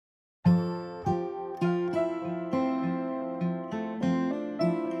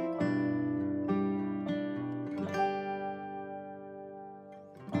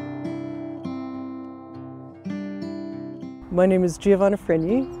My name is Giovanna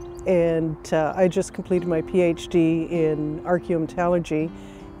Fregni, and I just completed my PhD in archaeometallurgy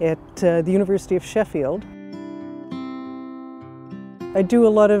at the University of Sheffield. I do a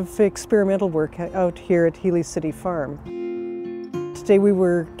lot of experimental work out here at Healy City Farm. Today we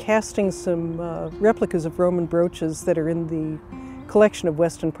were casting some replicas of Roman brooches that are in the collection of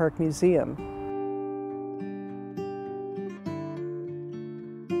Weston Park Museum.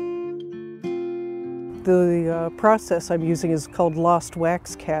 The process I'm using is called lost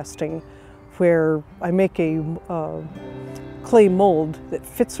wax casting, where I make a clay mold that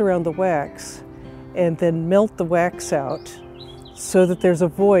fits around the wax and then melt the wax out so that there's a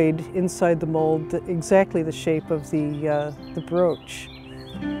void inside the mold, exactly the shape of the brooch.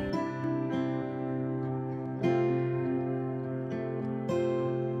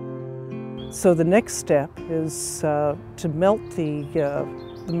 So the next step is to melt the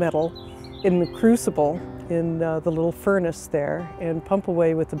metal in the crucible in the little furnace there and pump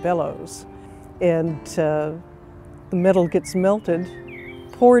away with the bellows. And the metal gets melted,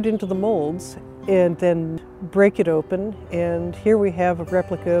 poured into the molds, and then break it open, and here we have a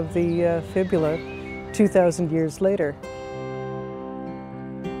replica of the fibula 2,000 years later.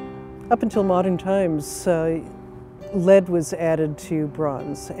 Up until modern times, lead was added to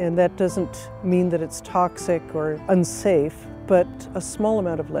bronze, and that doesn't mean that it's toxic or unsafe, but a small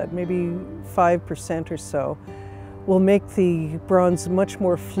amount of lead, maybe 5% or so, will make the bronze much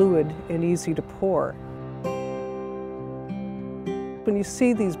more fluid and easy to pour. When you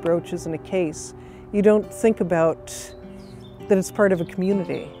see these brooches in a case, you don't think about that it's part of a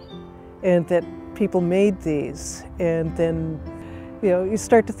community and that people made these, and then you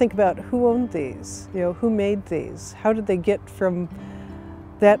start to think about who owned these, who made these, how did they get from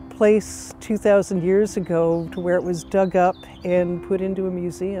that place 2,000 years ago to where it was dug up and put into a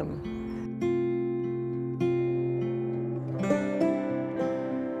museum.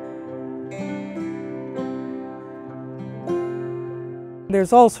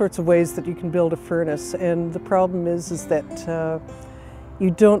 There's all sorts of ways that you can build a furnace, and the problem is that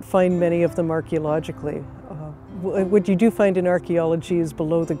you don't find many of them archaeologically. What you do find in archaeology is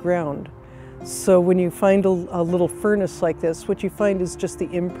below the ground. So when you find a little furnace like this, what you find is just the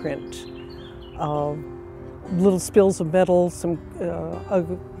imprint. Little spills of metal, a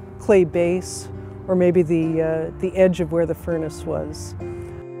clay base, or maybe the edge of where the furnace was.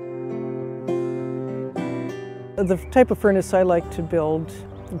 The type of furnace I like to build,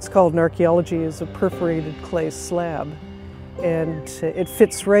 it's called in archaeology, is a perforated clay slab. And it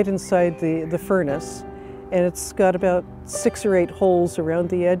fits right inside the furnace, and it's got about 6 or 8 holes around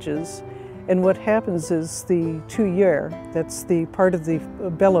the edges. And what happens is the tuyere, that's the part of the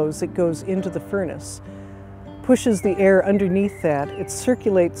bellows that goes into the furnace, pushes the air underneath that. It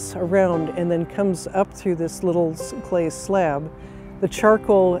circulates around and then comes up through this little clay slab. The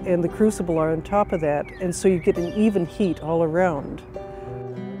charcoal and the crucible are on top of that, and so you get an even heat all around.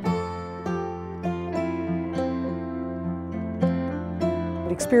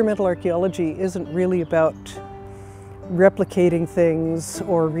 Experimental archaeology isn't really about replicating things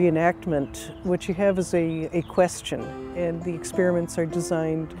or reenactment. What you have is a question, and the experiments are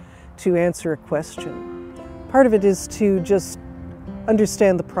designed to answer a question. Part of it is to just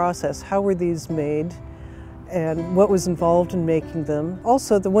understand the process. How were these made and what was involved in making them?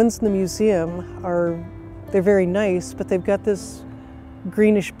 Also, the ones in the museum they're very nice, but they've got this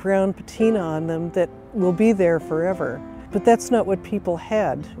greenish brown patina on them that will be there forever. But that's not what people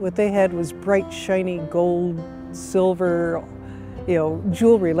had. What they had was bright, shiny gold, silver,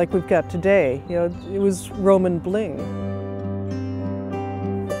 jewelry like we've got today. It was Roman bling.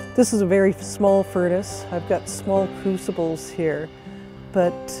 This is a very small furnace. I've got small crucibles here,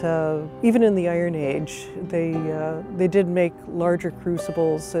 but even in the Iron Age, they did make larger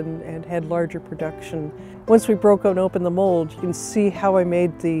crucibles and had larger production. Once we broke open the mold, you can see how I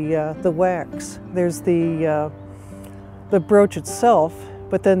made the wax. There's the brooch itself,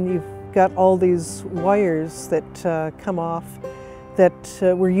 but then you've got all these wires that come off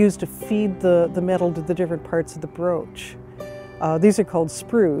that were used to feed the metal to the different parts of the brooch. These are called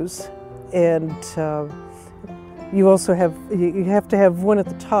sprues, and you also have to have one at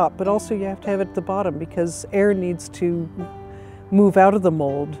the top, but also you have to have it at the bottom because air needs to move out of the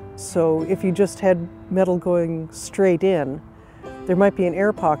mold. So if you just had metal going straight in, there might be an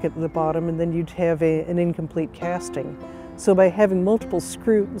air pocket at the bottom, and then you'd have an incomplete casting. So by having multiple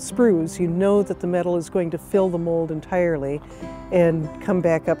sprues, you know that the metal is going to fill the mold entirely and come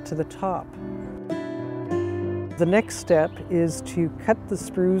back up to the top. The next step is to cut the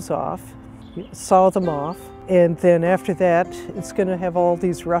sprues off, saw them off, and then after that it's going to have all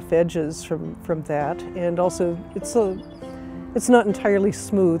these rough edges from that, and also it's it's not entirely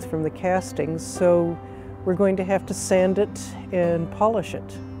smooth from the castings, so we're going to have to sand it and polish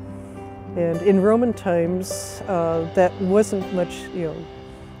it. And in Roman times, that wasn't much,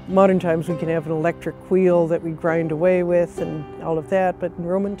 modern times we can have an electric wheel that we grind away with and all of that, but in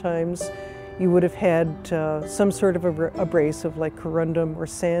Roman times you would have had some sort of abrasive like corundum or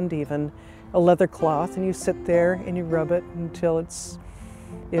sand even, a leather cloth, and you sit there and you rub it until it's,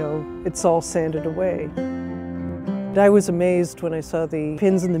 it's all sanded away. I was amazed when I saw the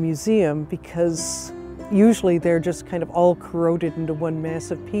pins in the museum because usually they're just kind of all corroded into one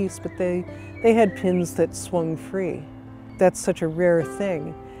massive piece, but they had pins that swung free. That's such a rare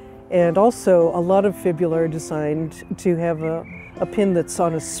thing. And also a lot of fibula are designed to have a pin that's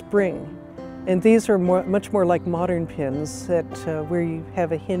on a spring. And these are much more like modern pins that where you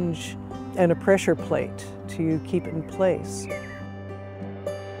have a hinge and a pressure plate to keep it in place.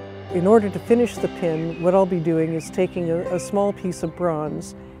 In order to finish the pin, what I'll be doing is taking a small piece of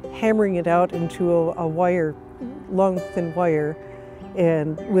bronze, hammering it out into a wire, long thin wire,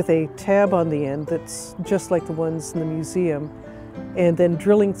 and with a tab on the end that's just like the ones in the museum, and then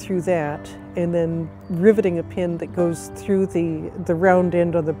drilling through that, and then riveting a pin that goes through the round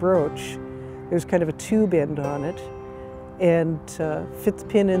end of the brooch. There's kind of a tube end on it, and fit the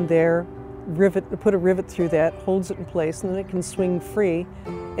pin in there, put a rivet through that, holds it in place, and then it can swing free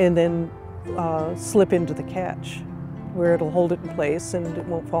and then slip into the catch where it'll hold it in place and it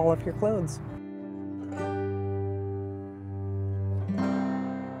won't fall off your clothes.